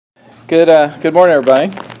Good morning,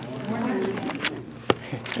 everybody.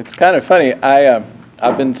 It's kind of funny.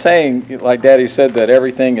 I've been saying, like Daddy said, that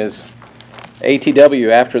everything is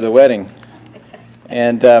ATW after the wedding,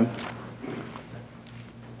 and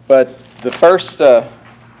but the first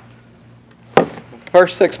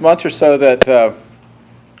 6 months or so that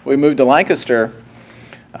we moved to Lancaster,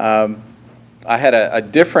 I had a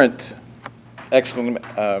different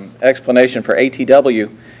explanation for ATW.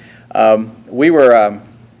 We were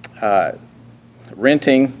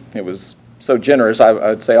renting. It was so generous, I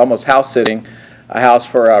would say almost house sitting, a house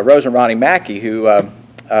for Rose and Ronnie Mackey, who are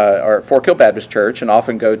at Fort Hill Baptist Church and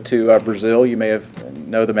often go to Brazil. You may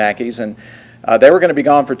know the Mackeys, and they were going to be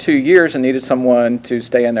gone for 2 years and needed someone to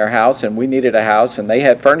stay in their house, and we needed a house, and they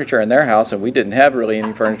had furniture in their house, and we didn't have really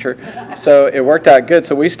any furniture, so it worked out good.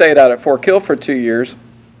 So we stayed out at Fort Hill for 2 years,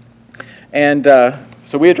 and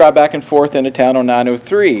so we would drive back and forth into town on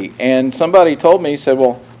 903, and somebody told me, said,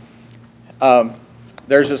 well,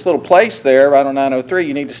 there's this little place there right on 903.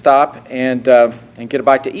 You need to stop and get a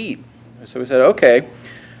bite to eat. So we said, okay.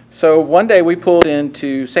 So one day we pulled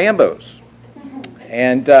into Sambo's,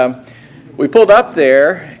 and we pulled up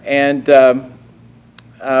there, and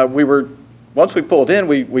once we pulled in,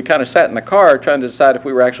 we kind of sat in the car trying to decide if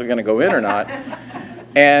we were actually going to go in or not.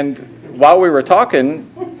 And while we were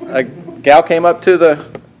talking, a gal came up to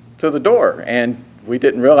the door, and we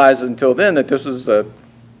didn't realize until then that this was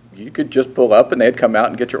you could just pull up and they'd come out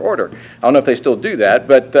and get your order. I don't know if they still do that,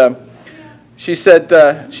 but she said,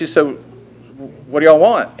 what do y'all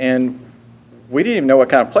want? And we didn't even know what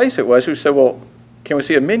kind of place it was. We said, well, can we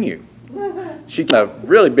see a menu? She had a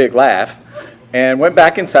really big laugh and went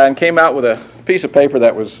back inside and came out with a piece of paper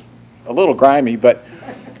that was a little grimy, but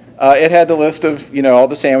it had the list of, all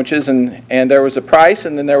the sandwiches, and there was a price,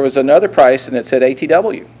 and then there was another price, and it said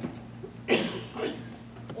ATW.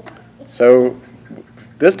 So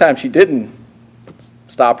this time she didn't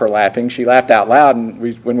stop her laughing. She laughed out loud, and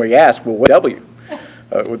when we asked, well, what W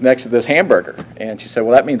was next to this hamburger? And she said,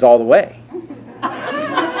 well, that means all the way.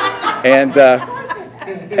 And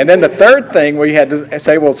then the third thing we had to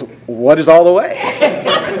say was, what is all the way?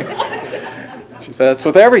 She said, that's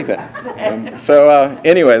with everything. And so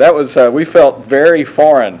anyway, that was, we felt very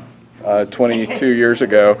foreign 22 years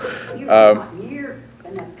ago.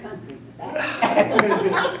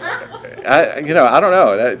 I don't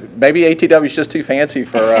know. Maybe ATW is just too fancy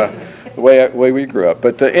for the way we grew up.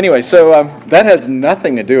 But anyway, so that has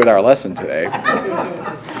nothing to do with our lesson today.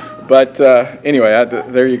 But anyway,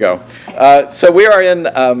 there you go. So we are in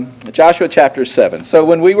Joshua chapter 7. So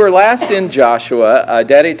when we were last in Joshua,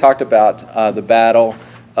 Daddy talked about the battle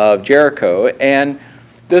of Jericho. And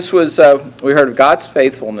this was, we heard of God's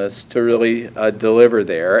faithfulness to really deliver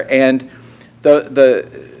there. And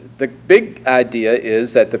the big idea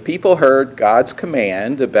is that the people heard God's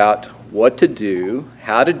command about what to do,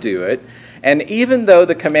 how to do it, and even though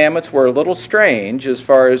the commandments were a little strange as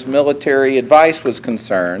far as military advice was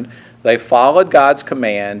concerned, they followed God's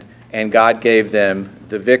command and God gave them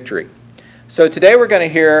the victory. So today we're going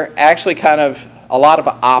to hear actually kind of a lot of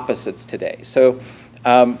opposites today. So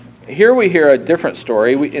here we hear a different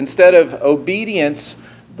story. Instead of obedience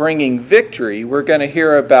bringing victory, we're going to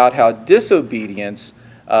hear about how disobedience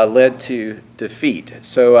led to defeat.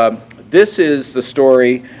 So this is the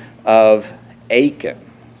story of Achan,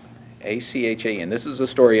 A-C-H-A-N. This is the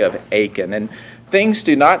story of Achan. And things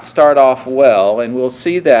do not start off well, and we'll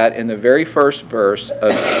see that in the very first verse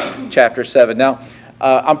of chapter 7. Now,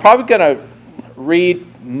 I'm probably going to read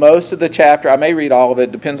most of the chapter. I may read all of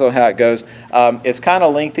it. Depends on how it goes. It's kind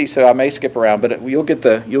of lengthy, so I may skip around, but you'll get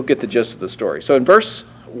the gist of the story. So in verse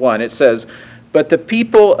 1, it says, but the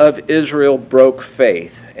people of Israel broke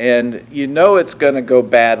faith. And it's going to go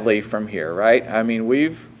badly from here, right? I mean,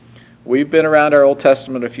 we've been around our Old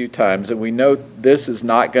Testament a few times, and we know this is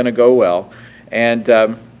not going to go well. And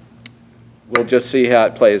we'll just see how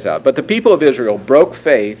it plays out. But the people of Israel broke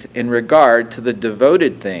faith in regard to the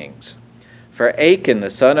devoted things. For Achan, the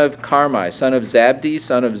son of Carmi, son of Zabdi,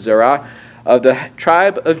 son of Zerah, of the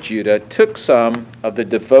tribe of Judah, took some of the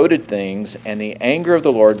devoted things, and the anger of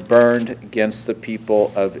the Lord burned against the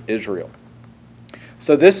people of Israel.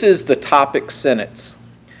 So this is the topic sentence.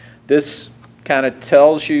 This kind of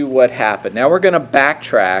tells you what happened. Now we're going to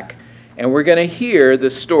backtrack, and we're going to hear the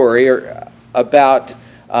story about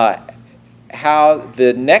how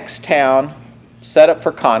the next town set up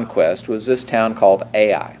for conquest was this town called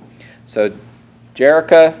Ai. So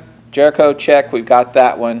Jericho, check, we've got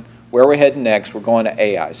that one. Where we're heading next, we're going to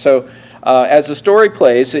Ai. So as the story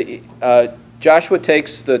plays, Joshua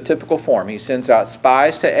takes the typical form. He sends out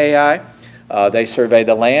spies to Ai. They survey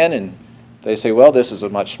the land, and They say, well, this is a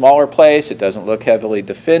much smaller place. It doesn't look heavily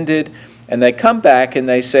defended. And they come back and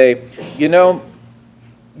they say, you know,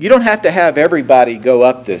 you don't have to have everybody go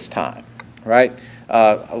up this time, right?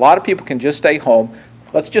 A lot of people can just stay home.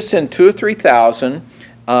 Let's just send 2,000 or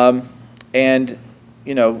 3,000, and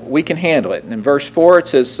you know we can handle it. And in verse 4 it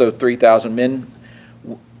says, so 3,000 men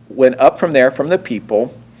went up from there from the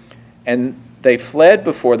people, and they fled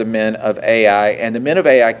before the men of Ai, and the men of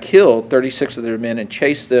Ai killed 36 of their men and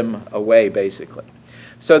chased them away, basically.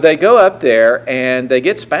 So they go up there and they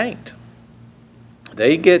get spanked.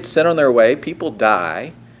 They get sent on their way. People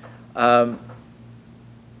die.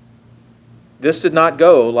 This did not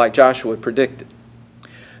go like Joshua predicted.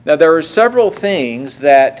 Now, there are several things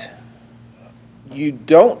that you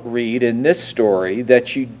don't read in this story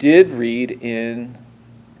that you did read in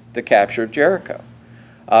the capture of Jericho.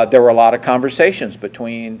 There were a lot of conversations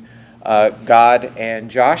between God and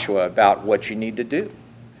Joshua about what you need to do.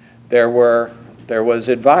 There was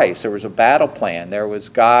advice. There was a battle plan. There was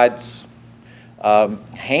God's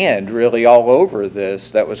hand really all over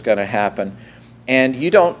this that was going to happen. And you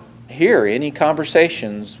don't hear any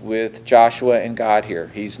conversations with Joshua and God here.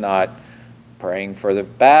 He's not praying for the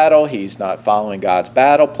battle. He's not following God's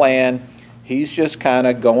battle plan. He's just kind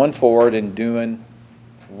of going forward and doing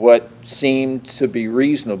what seemed to be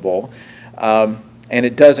reasonable. And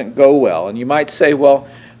it doesn't go well. And you might say, well,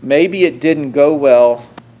 maybe it didn't go well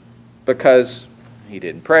because he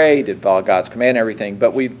didn't pray, he didn't follow God's command and everything.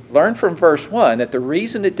 But we learned from verse 1 that the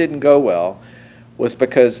reason it didn't go well was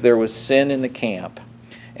because there was sin in the camp.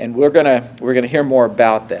 And we're gonna hear more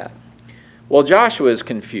about that. Well, Joshua is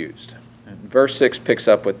confused. And verse 6 picks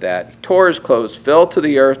up with that. He tore his clothes, fell to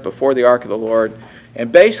the earth before the ark of the Lord,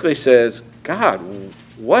 and basically says, God,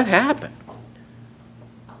 what happened?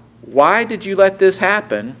 Why did you let this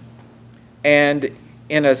happen? And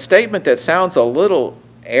in a statement that sounds a little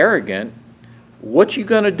arrogant, what you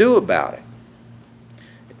going to do about it?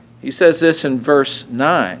 He says this in verse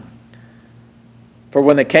 9. For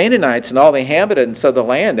when the Canaanites and all the inhabitants of the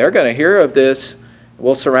land, they're going to hear of this,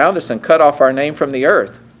 will surround us and cut off our name from the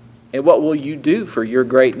earth. And what will you do for your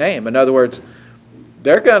great name? In other words,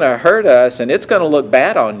 they're going to hurt us and it's going to look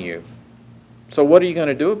bad on you. So what are you going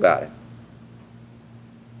to do about it?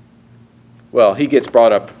 Well, he gets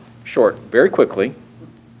brought up short very quickly.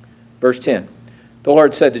 Verse 10. The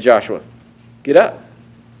Lord said to Joshua, get up.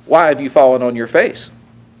 Why have you fallen on your face?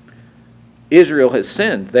 Israel has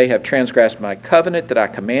sinned. They have transgressed my covenant that I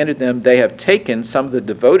commanded them. They have taken some of the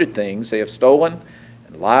devoted things. They have stolen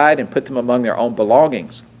and lied and put them among their own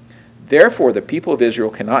belongings. Therefore, the people of Israel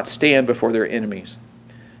cannot stand before their enemies.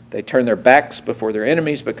 They turn their backs before their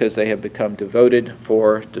enemies because they have become devoted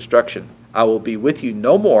for destruction. I will be with you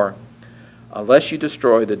no more unless you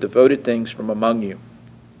destroy the devoted things from among you.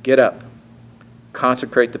 Get up,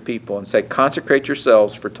 consecrate the people, and say, consecrate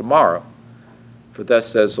yourselves for tomorrow. For thus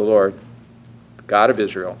says the Lord, the God of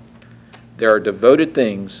Israel, there are devoted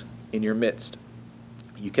things in your midst.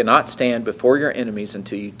 You cannot stand before your enemies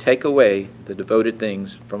until you take away the devoted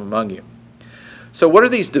things from among you. So what are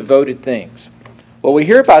these devoted things? Well, we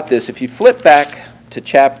hear about this. If you flip back to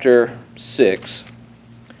chapter 6,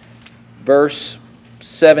 verse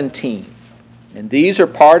 17. And these are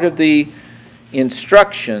part of the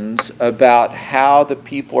instructions about how the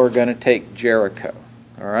people are going to take Jericho.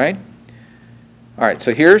 All right? All right,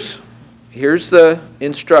 so here's the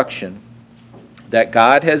instruction that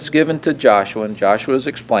God has given to Joshua, and Joshua is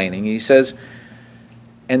explaining. He says,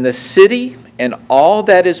 and the city and all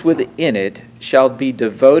that is within it shall be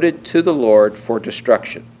devoted to the Lord for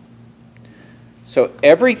destruction. So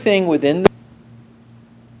everything within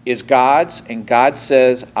is God's, and God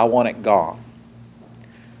says, I want it gone.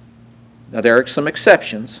 Now there are some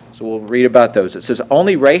exceptions, so we'll read about those. It says,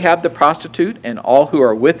 only Rahab the prostitute and all who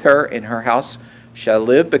are with her in her house shall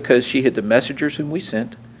live, because she hid the messengers whom we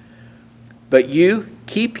sent. But you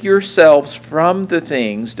keep yourselves from the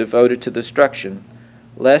things devoted to destruction,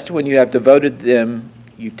 lest when you have devoted them,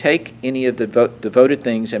 you take any of the devoted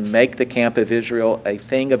things and make the camp of Israel a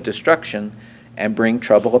thing of destruction and bring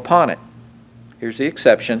trouble upon it. Here's the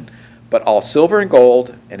exception. But all silver and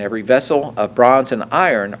gold and every vessel of bronze and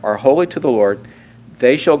iron are holy to the Lord.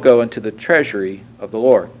 They shall go into the treasury of the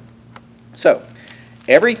Lord. So,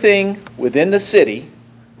 everything within the city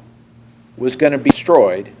was going to be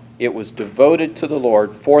destroyed. It was devoted to the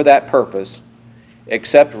Lord for that purpose,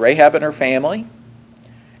 except Rahab and her family,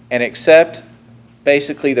 and except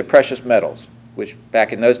basically the precious metals, which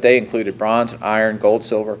back in those days included bronze, iron, gold,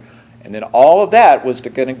 silver, and then all of that was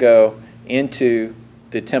going to go into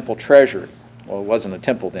the temple treasury. Well, it wasn't a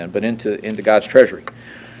temple then, but into God's treasury.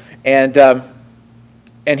 And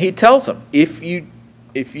he tells them, if you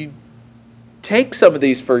take some of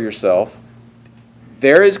these for yourself.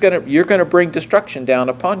 You're going to bring destruction down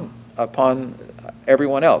upon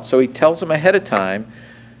everyone else. So he tells them ahead of time,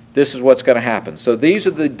 this is what's going to happen. So these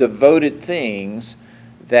are the devoted things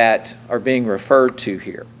that are being referred to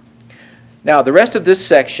here. Now, the rest of this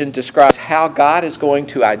section describes how God is going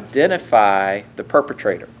to identify the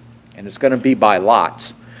perpetrator, and it's going to be by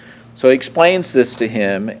lots. So he explains this to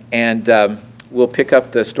him, and we'll pick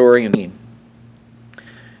up the story in.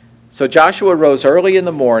 So Joshua rose early in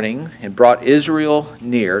the morning and brought Israel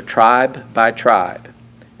near, tribe by tribe.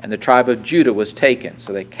 And the tribe of Judah was taken.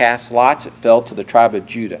 So they cast lots, it fell to the tribe of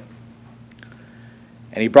Judah.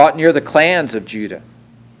 And he brought near the clans of Judah.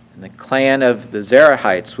 And the clan of the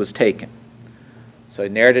Zerahites was taken. So he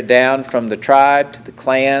narrowed it down from the tribe to the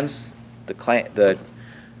clans. The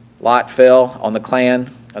lot fell on the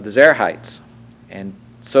clan of the Zerahites. And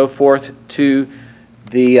so forth to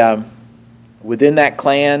the within that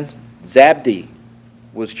clan, Zabdi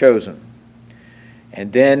was chosen.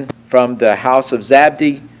 And then from the house of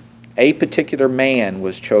Zabdi, a particular man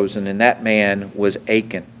was chosen, and that man was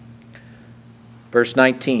Achan. Verse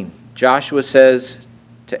 19, Joshua says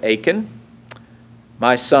to Achan,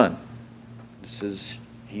 my son.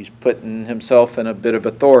 He's putting himself in a bit of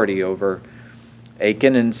authority over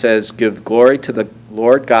Achan and says, give glory to the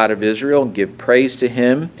Lord God of Israel and give praise to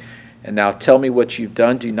him. And now tell me what you've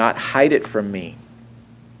done. Do not hide it from me.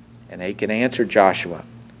 And Achan answered Joshua,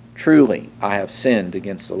 truly I have sinned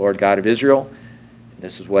against the Lord God of Israel, and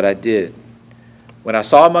this is what I did. When I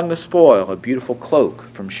saw among the spoil a beautiful cloak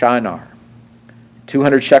from Shinar,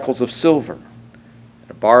 200 shekels of silver, and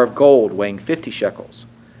a bar of gold weighing 50 shekels,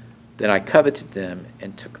 then I coveted them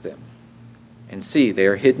and took them. And see, they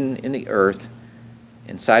are hidden in the earth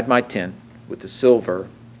inside my tent with the silver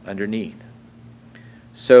underneath.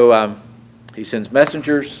 So he sends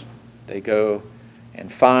messengers. They go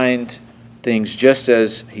and find things just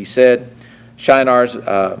as he said. Shinar's,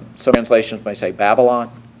 some translations may say Babylon.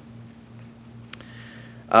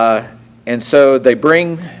 And so they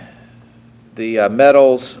bring the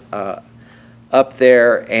metals up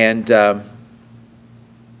there and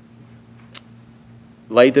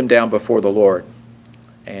laid them down before the Lord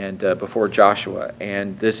and before Joshua.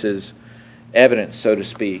 And this is evidence, so to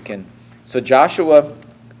speak. And so Joshua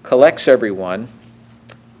collects everyone.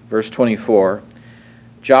 Verse 24.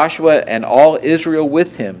 Joshua and all Israel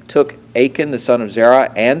with him took Achan the son of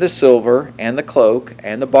Zerah and the silver and the cloak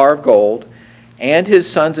and the bar of gold and his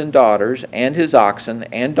sons and daughters and his oxen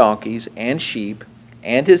and donkeys and sheep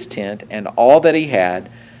and his tent and all that he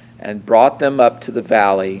had and brought them up to the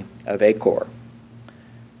valley of Achor.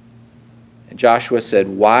 And Joshua said,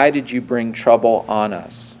 why did you bring trouble on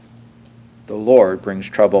us? The Lord brings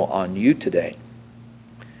trouble on you today.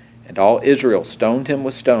 And all Israel stoned him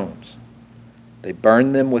with stones. They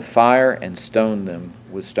burned them with fire and stoned them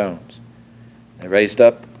with stones. They raised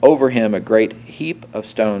up over him a great heap of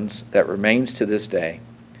stones that remains to this day.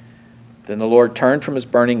 Then the Lord turned from his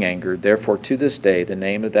burning anger. Therefore, to this day, the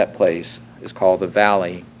name of that place is called the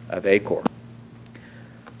Valley of Achor.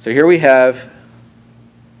 So here we have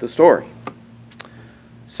the story.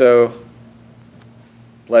 So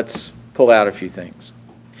let's pull out a few things.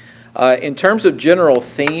 In terms of general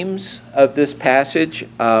themes of this passage,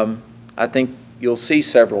 I think you'll see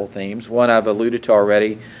several themes. One I've alluded to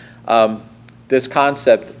already. This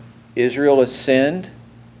concept, Israel has sinned,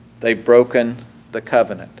 they've broken the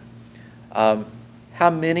covenant. How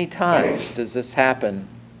many times does this happen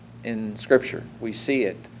in Scripture? We see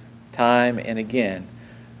it time and again.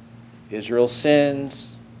 Israel sins,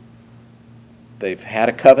 they've had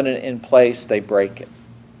a covenant in place, they break it.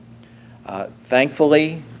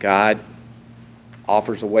 Thankfully, God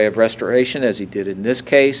offers a way of restoration, as he did in this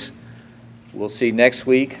case. We'll see next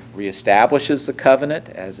week, reestablishes the covenant,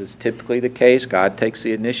 as is typically the case. God takes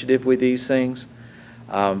the initiative with these things.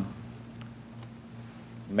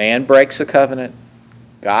 Man breaks the covenant.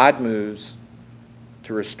 God moves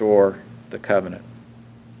to restore the covenant,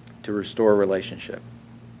 to restore relationship.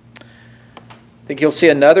 I think you'll see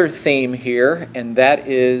another theme here, and that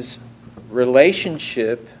is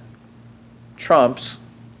relationship trumps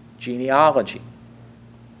genealogy.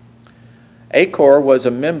 Achor was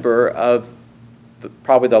a member of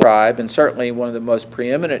probably the tribe, and certainly one of the most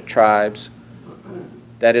preeminent tribes,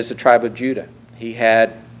 that is the tribe of Judah. He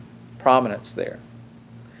had prominence there.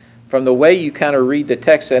 From the way you kind of read the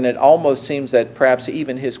text, and it almost seems that perhaps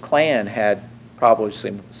even his clan had probably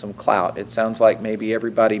some clout. It sounds like maybe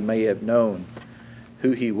everybody may have known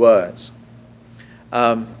who he was.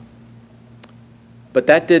 But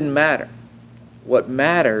that didn't matter. What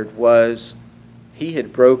mattered was he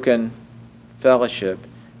had broken fellowship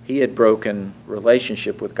He had broken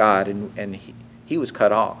relationship with God, and he was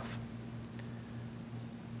cut off.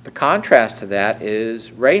 The contrast to that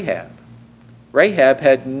is Rahab. Rahab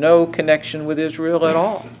had no connection with Israel at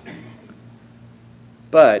all.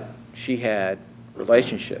 But she had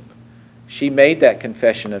relationship. She made that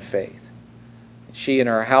confession of faith. She and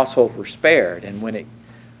her household were spared. And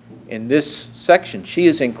in this section, she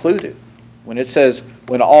is included. When it says,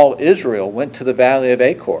 when all Israel went to the valley of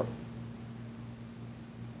Achor,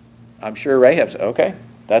 I'm sure Rahab said, okay,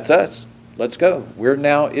 that's us. Let's go. We're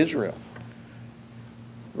now Israel.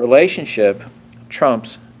 Relationship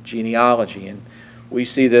trumps genealogy. And we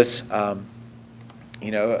see this,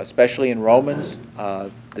 especially in Romans,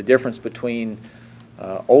 the difference between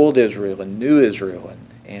old Israel and new Israel.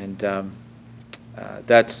 And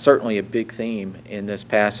that's certainly a big theme in this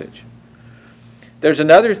passage. There's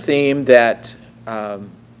another theme that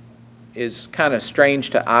is kind of strange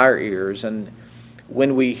to our ears. And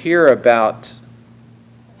when we hear about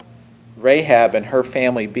Rahab and her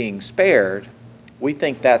family being spared, we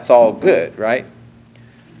think that's all good, right?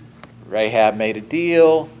 Rahab made a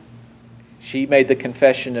deal. She made the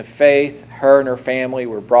confession of faith. Her and her family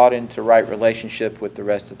were brought into right relationship with the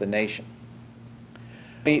rest of the nation.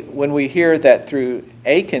 When we hear that through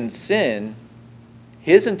Achan's sin,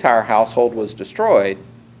 his entire household was destroyed,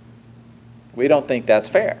 we don't think that's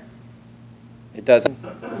fair. It doesn't.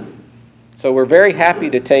 So we're very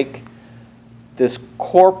happy to take this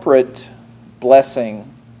corporate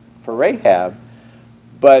blessing for Rahab,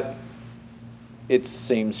 but it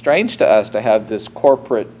seems strange to us to have this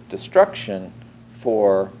corporate destruction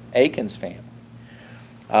for Achan's family.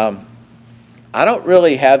 I don't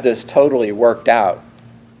really have this totally worked out.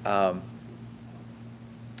 And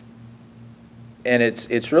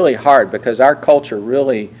it's really hard because our culture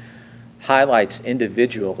really highlights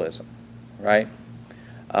individualism, right?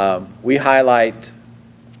 We highlight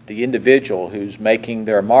the individual who's making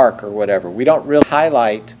their mark or whatever. We don't really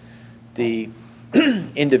highlight the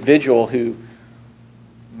individual who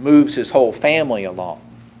moves his whole family along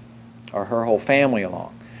or her whole family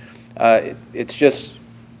along.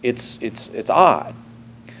 It's odd.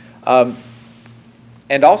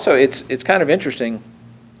 And also it's kind of interesting.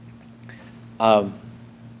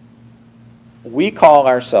 We call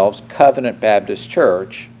ourselves Covenant Baptist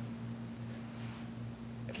Church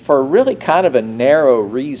for really kind of a narrow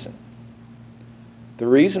reason. The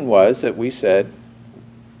reason was that we said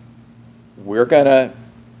we're going to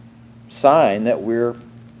sign that we're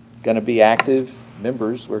going to be active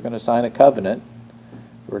members. We're going to sign a covenant.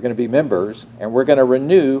 We're going to be members, and we're going to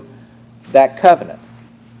renew that covenant.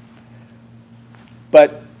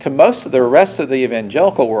 But to most of the rest of the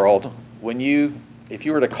evangelical world, if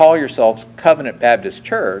you were to call yourselves Covenant Baptist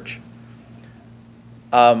Church,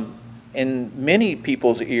 in many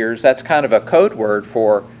people's ears, that's kind of a code word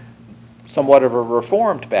for somewhat of a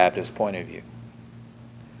Reformed Baptist point of view.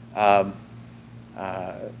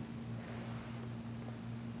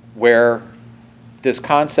 Where this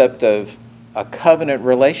concept of a covenant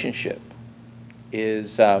relationship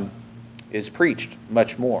is preached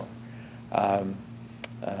much more.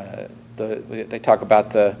 They talk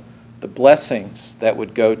about the blessings that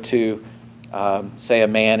would go to, say, a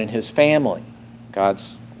man and his family,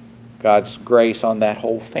 God's grace on that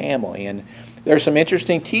whole family. And there's some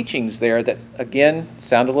interesting teachings there that, again,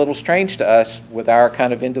 sound a little strange to us with our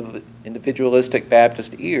kind of individualistic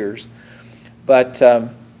Baptist ears. But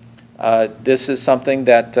this is something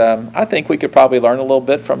that I think we could probably learn a little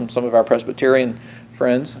bit from some of our Presbyterian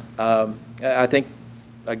friends. I think,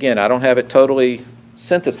 again, I don't have it totally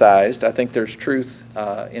synthesized. I think there's truth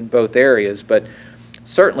in both areas, but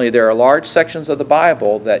certainly there are large sections of the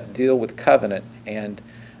Bible that deal with covenant, and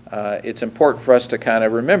it's important for us to kind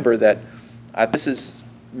of remember that this is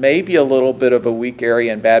maybe a little bit of a weak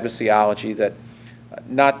area in Baptist theology, that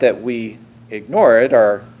not that we ignore it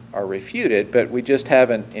or refute it, but we just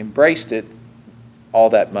haven't embraced it all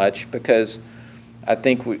that much, because I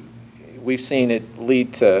think we've seen it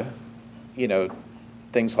lead to,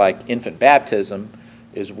 things like infant baptism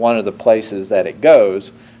is one of the places that it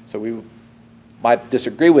goes. So we might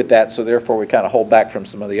disagree with that, so therefore we kind of hold back from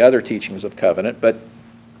some of the other teachings of covenant. But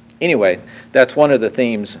anyway, that's one of the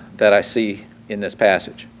themes that I see in this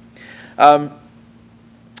passage.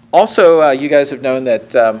 Also, you guys have known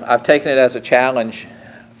that I've taken it as a challenge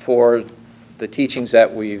for the teachings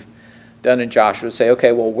that we've done in Joshua to say,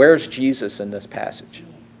 okay, well, where's Jesus in this passage?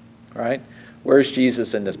 Right? Where's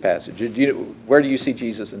Jesus in this passage? Where do you see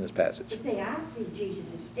Jesus in this passage? I see Jesus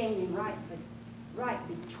as standing right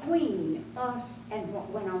between us and what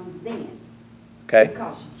went on then. Okay.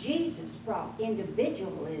 Because Jesus brought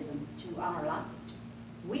individualism to our lives.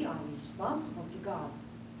 We are responsible to God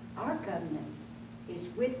our covenant is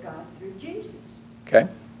with God through Jesus. Okay.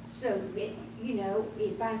 So,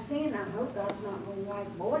 if I sin, I hope God's not going to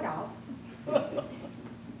wipe Boyd off.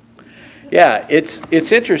 Yeah,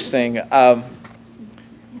 it's interesting.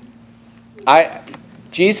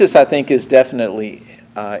 Jesus, I think, is definitely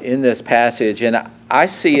in this passage, and I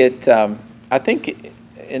see it. I think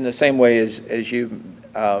in the same way as you.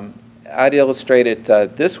 I'd illustrate it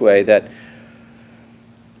this way: that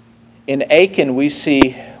in Achan we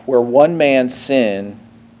see where one man's sin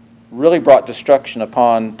really brought destruction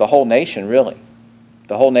upon the whole nation. Really,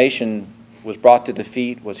 the whole nation was brought to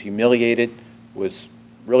defeat, was humiliated, was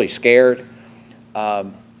really scared.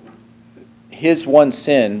 His one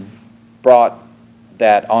sin brought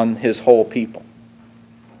that on his whole people.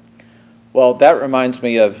 Well, that reminds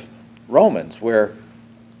me of Romans, where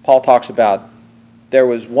Paul talks about there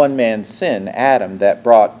was one man's sin, Adam, that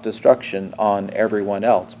brought destruction on everyone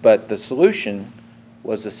else. But the solution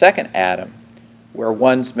was the second Adam, where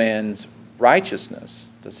one man's righteousness,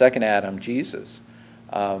 the second Adam, Jesus,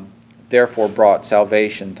 therefore brought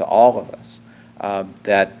salvation to all of us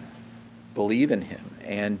that believe in him.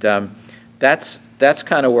 And that's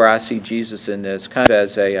kind of where I see Jesus in this, kind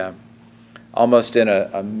of as almost in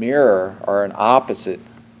a mirror or an opposite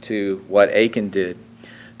to what Achan did.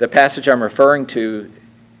 The passage I'm referring to,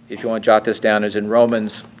 if you want to jot this down, is in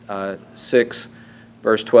Romans 6,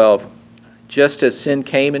 verse 12. Just as sin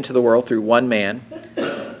came into the world through one man,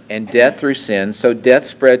 and death through sin, so death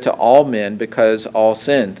spread to all men because all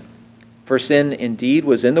sinned. For sin indeed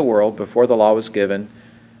was in the world before the law was given,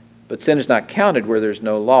 but sin is not counted where there is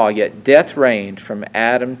no law. Yet death reigned from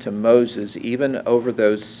Adam to Moses, even over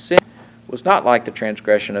those sin was not like the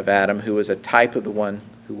transgression of Adam, who was a type of the one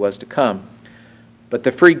who was to come. But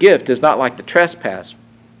the free gift is not like the trespass.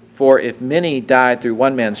 For if many died through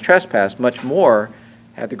one man's trespass, much more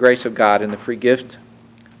had the grace of God and the free gift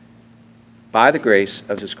by the grace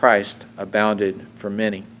of Jesus Christ abounded for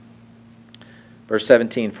many. Verse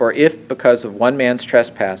 17, for if because of one man's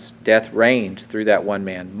trespass death reigned through that one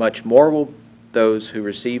man, much more will those who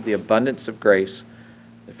receive the abundance of grace,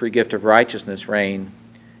 the free gift of righteousness, reign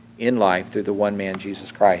in life through the one man,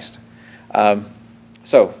 Jesus Christ.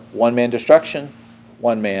 So, one man destruction,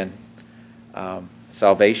 one man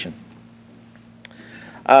salvation.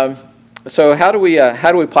 So how do we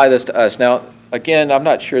apply this to us? Now, again, I'm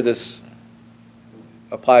not sure this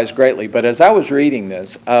applies greatly, but as I was reading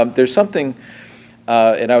this, there's something,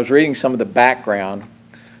 and I was reading some of the background.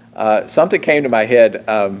 Something came to my head.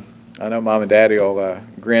 I know Mom and Daddy will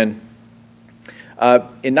grin.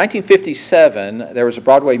 In 1957, there was a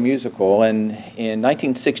Broadway musical, and in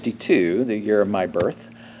 1962, the year of my birth,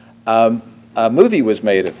 a movie was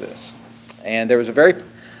made of this. And there was a very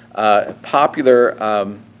popular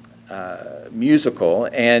musical,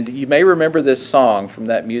 and you may remember this song from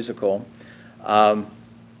that musical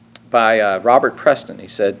by Robert Preston. He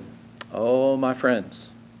said, "Oh, my friends,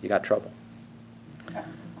 you got trouble."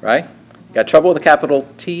 Right? You got trouble with a capital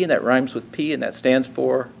T, and that rhymes with P, and that stands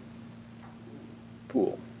for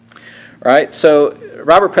pool. Right? So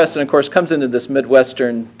Robert Preston, of course, comes into this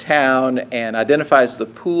Midwestern town and identifies the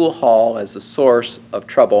pool hall as the source of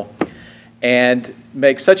trouble and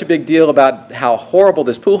makes such a big deal about how horrible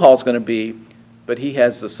this pool hall is going to be, but he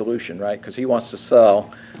has the solution, right? Because he wants to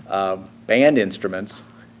sell band instruments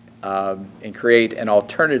and create an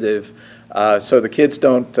alternative so the kids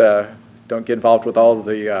don't get involved with all of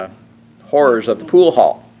the horrors of the pool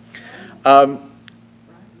hall. But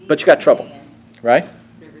you got trouble, right?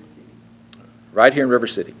 Right here in River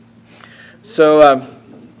City. So,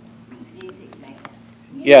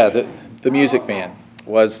 yeah, the Music Man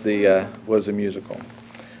was the musical.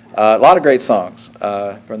 A lot of great songs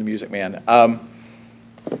from the Music Man. I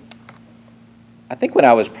think when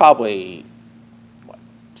I was probably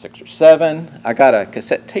 6 or 7, I got a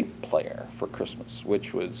cassette tape player for Christmas,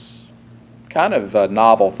 which was kind of a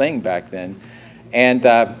novel thing back then. And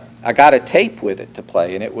I got a tape with it to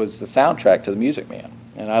play, and it was the soundtrack to the Music Man.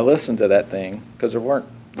 And I listened to that thing because there weren't,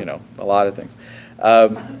 a lot of things.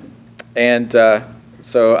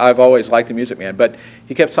 So I've always liked the Music Man. But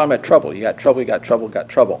he kept talking about trouble. You got trouble, you got trouble, got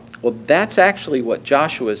trouble. Well, that's actually what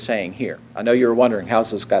Joshua is saying here. I know you're wondering,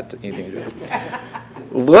 how's this got anything to do with it?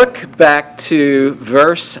 Look back to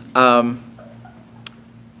verse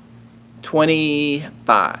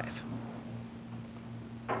 25.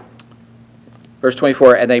 Verse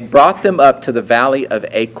 24, and they brought them up to the valley of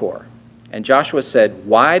Achor. And Joshua said,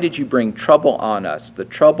 why did you bring trouble on us? The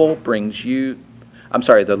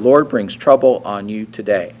Lord brings trouble on you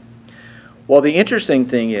today. Well, the interesting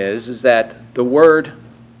thing is that the word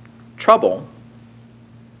trouble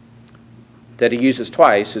that he uses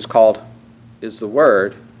twice is the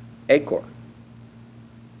word Achor.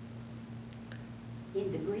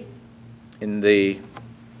 In the Greek, In the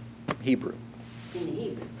Hebrew. in the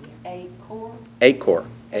Hebrew, a core. Achor.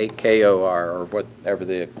 Akor, or whatever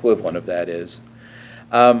the equivalent of that is.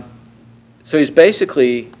 So he's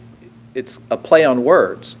basically, it's a play on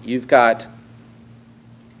words. You've got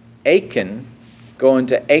Achan going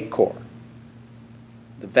to Achor,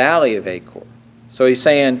 the valley of Achor. So he's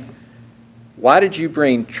saying, why did you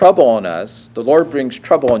bring trouble on us? The Lord brings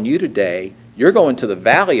trouble on you today. You're going to the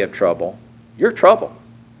valley of trouble. You're trouble.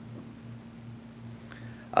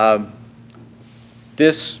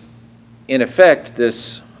 This, in effect,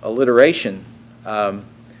 this alliteration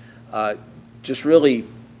just really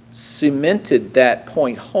cemented that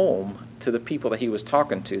point home to the people that he was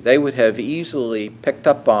talking to. They would have easily picked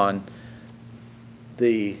up on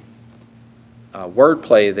the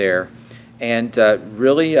wordplay there, and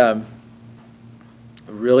really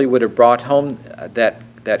would have brought home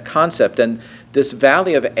that concept. And this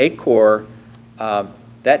valley of Achor,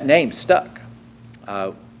 that name stuck.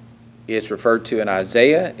 It's referred to in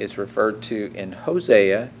Isaiah. It's referred to in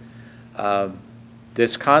Hosea.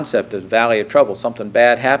 This concept of valley of trouble, something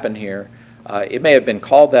bad happened here. It may have been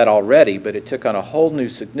called that already, but it took on a whole new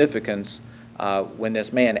significance when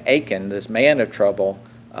this man Achan, this man of trouble,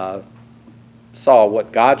 saw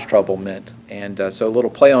what God's trouble meant. And so a little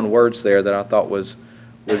play on words there that I thought was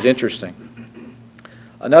interesting.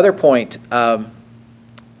 Another point to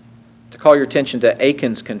call your attention to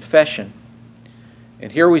Achan's confession.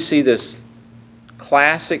 And here we see this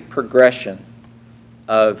classic progression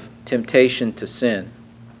of temptation to sin.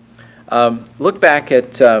 Look back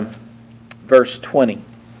at verse 20.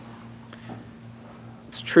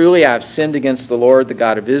 It's truly I have sinned against the Lord, the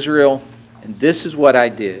God of Israel, and this is what I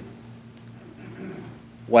did.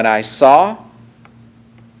 When I saw,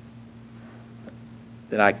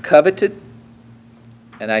 then I coveted,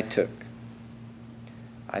 and I took.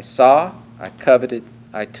 I saw, I coveted,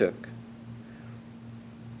 I took.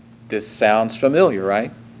 This sounds familiar,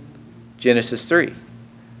 right? Genesis 3.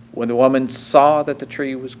 When the woman saw that the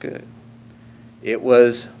tree was good, it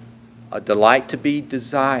was a delight to be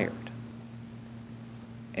desired,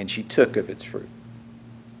 and she took of its fruit.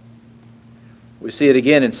 We see it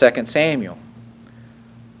again in 2 Samuel.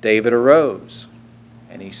 David arose,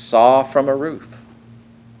 and he saw from a roof.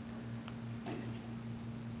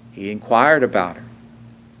 He inquired about her,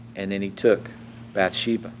 and then he took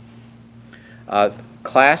Bathsheba.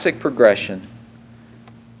 Classic progression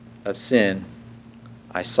of sin.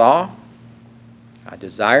 I saw, I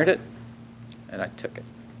desired it, and I took it.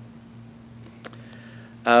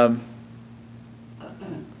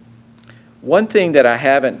 One thing that I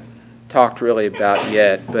haven't talked really about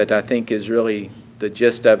yet, but I think is really the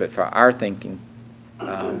gist of it for our thinking,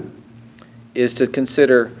 is to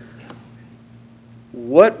consider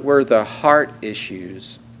what were the heart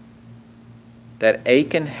issues that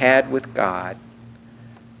Achan had with God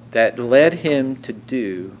that led him to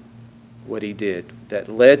do what he did, that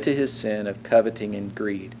led to his sin of coveting and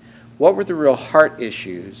greed. What were the real heart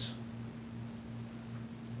issues?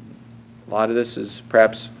 A lot of this is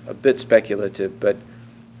perhaps a bit speculative, but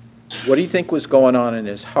what do you think was going on in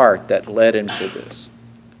his heart that led him to this?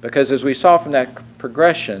 Because as we saw from that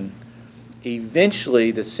progression,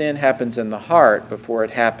 eventually the sin happens in the heart before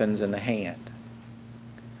it happens in the hand.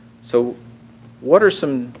 So what are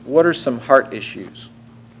some heart issues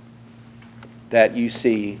that you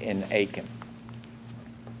see in Achan?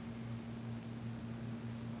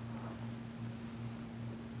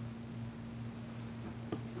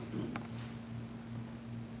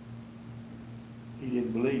 He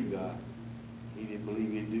didn't believe God. He didn't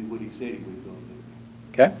believe he'd do what he said he was going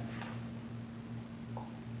to do. Okay?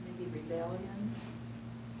 Maybe rebellion.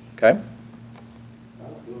 Okay?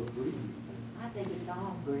 I feel greedy. I think it's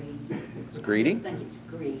all greed. It's greedy? I just think it's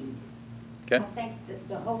greed. Okay? I think that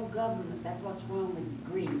the whole government, that's what's wrong, is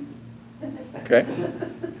greed. Okay?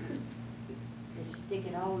 Just stick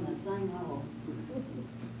it all in the same hole.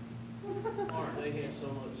 Mark, they had so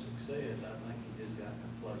much success, I think he just got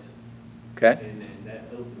complacent. Okay? And that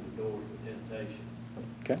opened the door for temptation.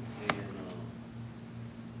 Okay?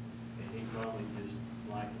 And he probably just,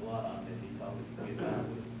 like a lot of them, he thought he could get by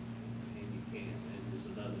with it, and you can't. And it's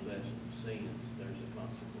another lesson of sins, there's a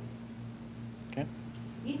consequence. Okay?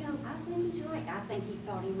 You know, I think he's right. I think he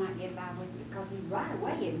thought he might get by with it because he right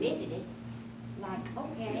away admitted it. Like,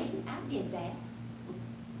 okay, I did that.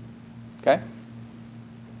 Okay?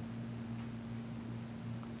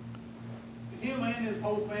 Him and his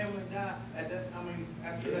whole family died at that,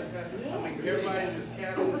 after that happened. Everybody, his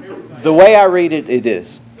cattle, everything. The way I read it, it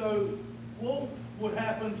is. So what would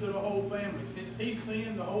happen to the whole family? Since he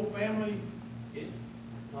sinned, the whole family, It,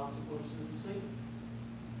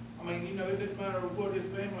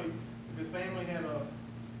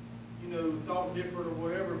 talk different or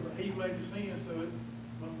whatever, but he made the sin, so it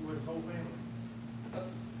went with his whole family. That's,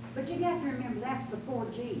 But you got to remember, that's before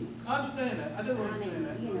Jesus. I understand that, I do understand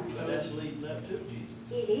that. You know. But that's leading up to Jesus.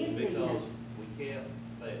 It is leading up. Because we kept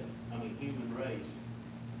failing. I mean, human race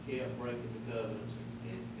kept breaking the covenants,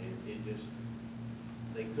 and it just,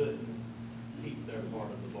 they couldn't keep their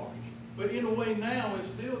part of the bargain. But in a way now, it's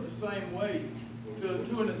still the same way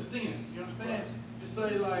to an extent, you understand? Just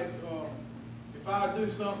say like, if I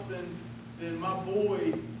do something, then my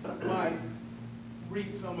boy might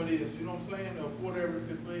read some of this, you know what I'm saying? Or whatever it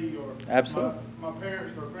could be, or Absolutely. my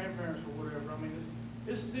parents or grandparents or whatever. I mean,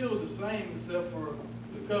 it's still the same except for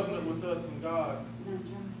the covenant with us and God. That's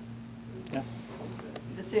right. Yeah.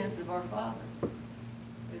 The sins of our fathers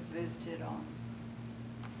is visited on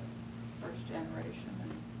first generation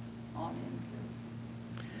and on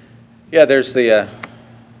into. Yeah, there's the,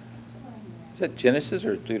 is it Genesis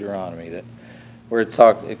or Deuteronomy that, where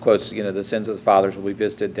it quotes, the sins of the fathers will be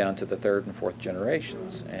visited down to the third and fourth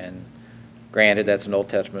generations. And granted, that's an Old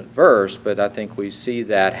Testament verse, but I think we see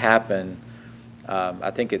that happen.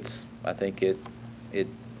 I think it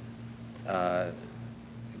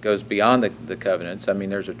goes beyond the covenants. I mean,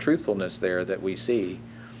 there's a truthfulness there that we see.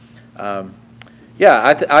 I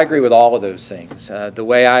agree with all of those things. The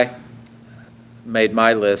way I made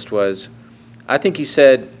my list was, I think he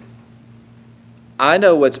said, I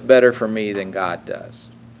know what's better for me than God does.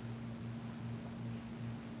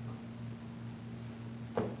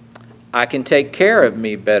 I can take care of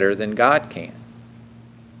me better than God can.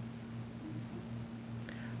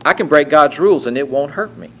 I can break God's rules and it won't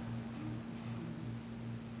hurt me.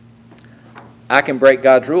 I can break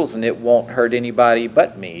God's rules and it won't hurt anybody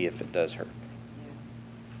but me if it does hurt me.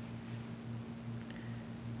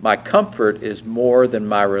 My comfort is more than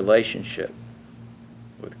my relationship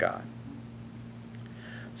with God.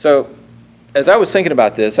 So, as I was thinking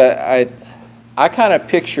about this, I kind of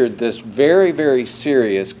pictured this very, very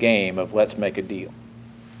serious game of let's make a deal.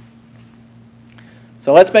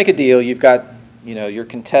 So let's make a deal. You've got, your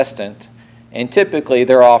contestant, and typically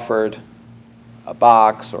they're offered a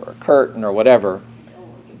box or a curtain or whatever.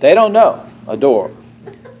 They don't know, a door.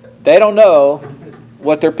 They don't know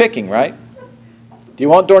what they're picking, right? Do you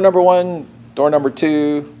want door number 1, door number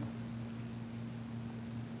 2?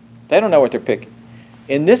 They don't know what they're picking.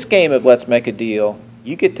 In this game of let's make a deal,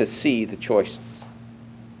 you get to see the choices.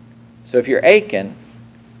 So if you're Achan,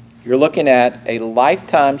 you're looking at a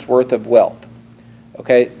lifetime's worth of wealth.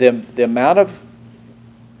 Okay, the amount of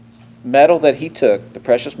metal that he took, the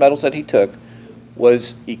precious metals that he took,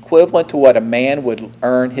 was equivalent to what a man would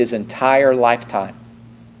earn his entire lifetime.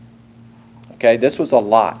 Okay, this was a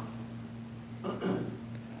lot.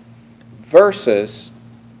 Versus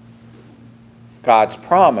God's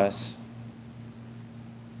promise,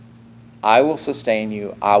 I will sustain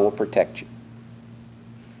you, I will protect you.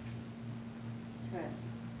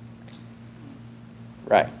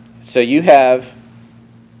 Right. So you have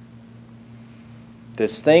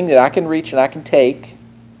this thing that I can reach and I can take,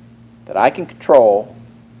 that I can control,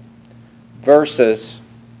 versus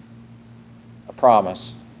a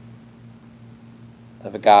promise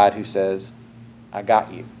of a God who says, I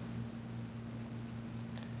got you.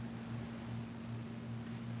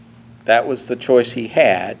 That was the choice he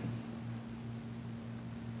had.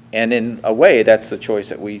 And in a way, that's the choice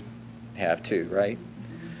that we have too, right?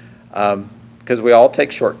 Because we all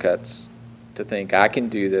take shortcuts to think, I can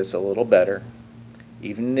do this a little better,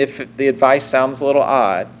 even if the advice sounds a little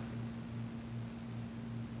odd,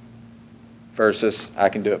 versus I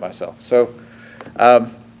can do it myself. So,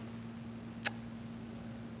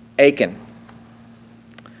 Achan,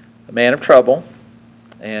 a man of trouble,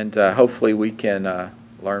 and hopefully we can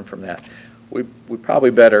learn from that. We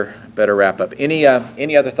probably better wrap up. Any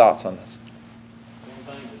other thoughts on this?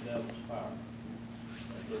 One thing, the devil's fire.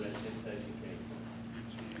 That's where that temptation came from.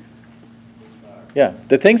 It's fire. Yeah,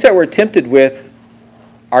 the things that we're tempted with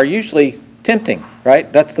are usually tempting,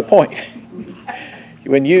 right? That's the point.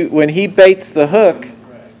 When he baits the hook,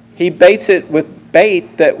 he baits it with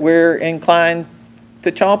bait that we're inclined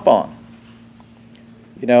to chomp on.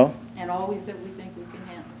 And always that we think we can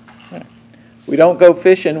handle. We don't go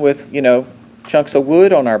fishing with, chunks of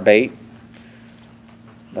wood on our bait,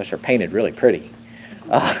 unless they're painted really pretty.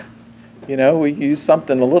 We use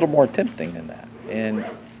something a little more tempting than that,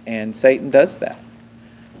 and Satan does that.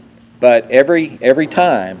 But every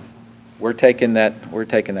time we're taking that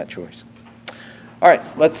choice. All right,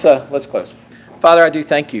 let's close. Father, I do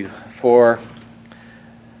thank you for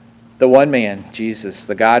the one man, Jesus,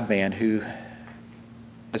 the God-man, who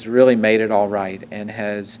has really made it all right and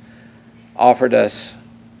has offered us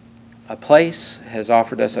a place, has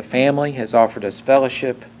offered us a family, has offered us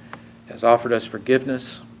fellowship, has offered us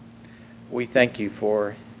forgiveness. We thank you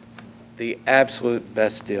for the absolute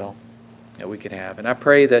best deal that we could have. And I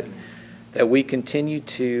pray that we continue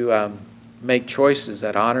to make choices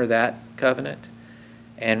that honor that covenant,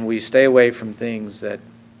 and we stay away from things that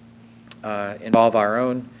involve our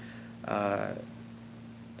own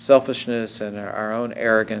selfishness and our own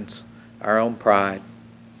arrogance, our own pride,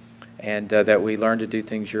 and that we learn to do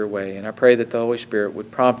things your way. And I pray that the Holy Spirit would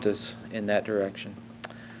prompt us in that direction.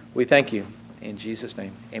 We thank you. In Jesus'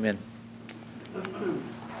 name, amen. You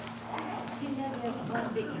know, there's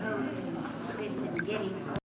one big hole in this in getting